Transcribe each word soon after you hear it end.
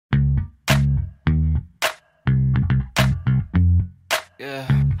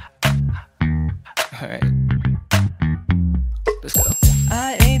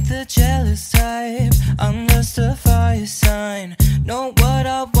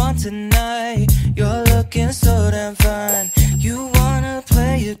want tonight. You're looking so damn fine. You wanna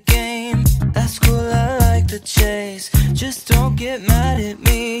play a game? That's cool, I like the chase. Just don't get mad at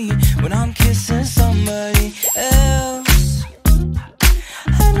me when I'm kissing somebody else.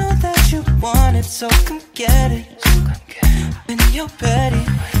 I know that you want it, so come get it. When you're ready,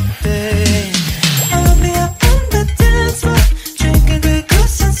 babe. I'll be up on the dance floor, drinking Grey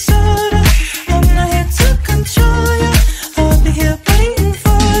Goose and soda. I'm not here to control you, I'll be here waiting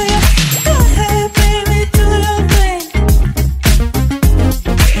for you. Go ahead, baby, do your thing.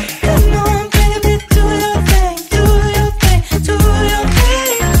 Come on, baby, do your thing, do your thing, do your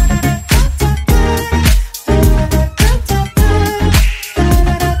thing.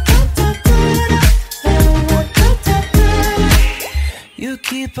 You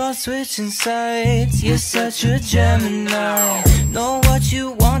keep on switching sides, you're such a Gemini. Know what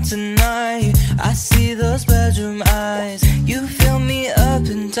you want tonight, I see those bedroom eyes. You fill me up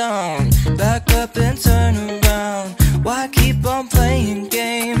and down, back up and turn around. Why keep on playing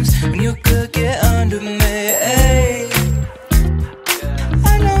games when you could get under me? Hey,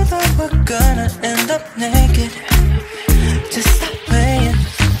 I know that we're gonna end up naked. Just stop playing,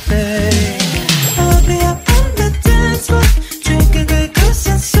 babe. I'll be up on the dance floor, drinking Grey Goose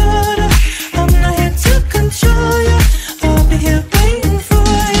and soda. I'm not here to control you, I'll be here waiting for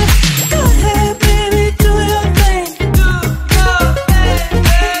you. Go ahead, baby, do your thing. Come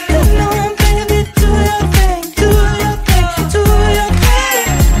on, baby, do your thing, do your thing, do your thing.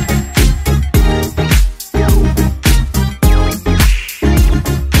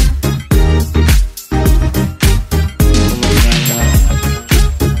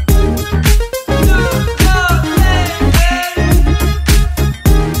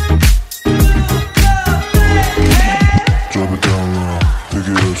 Drop it down low, pick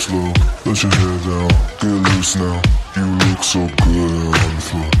it up slow. Let your hair down, get loose now. You look so good on the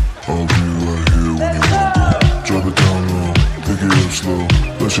floor. I'll be right here when you want go. Drop it down low, pick it up slow.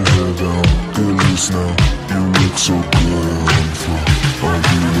 Let your hair down, get loose now. You look so good on the floor. I'll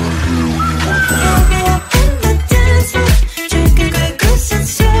be right here when you want go. I'll be up in the dance floor, drinking Grey Goose and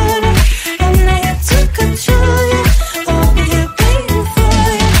soda. I'm not here to control you, I'll be here waiting for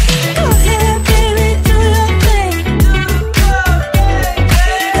you. Go ahead, baby, do your thing.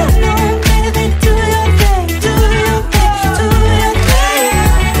 Come on, baby, do your thing, do your thing, do your thing.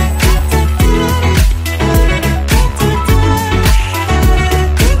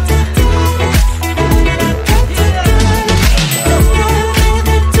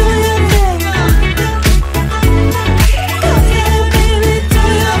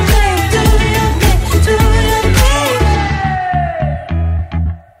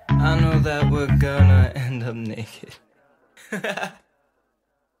 I know that we're gonna end up naked.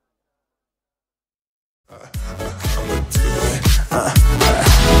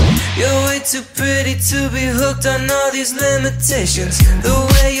 You're way too pretty to be hooked on all these limitations. The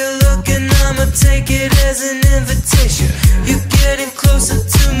way you're looking, I'ma take it as an invitation. You're getting closer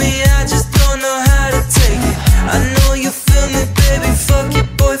to me, I just don't know how to take it. I know you feel me, baby, fuck your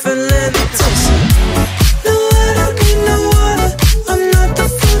boyfriend, let me taste it. No, I don't need no water, I'm not the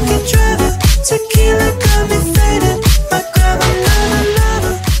fucking driver. Tequila got me faded, might grab another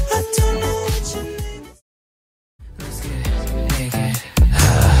lover. I don't know what your name is. Let's get naked.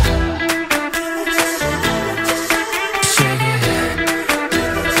 Shake it.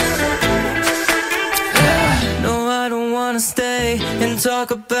 No, I don't wanna stay and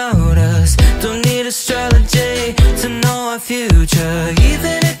talk about us. Don't need astrology to know our future.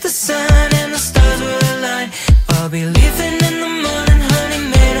 Even if the sun and the stars were aligned, I'll be leaving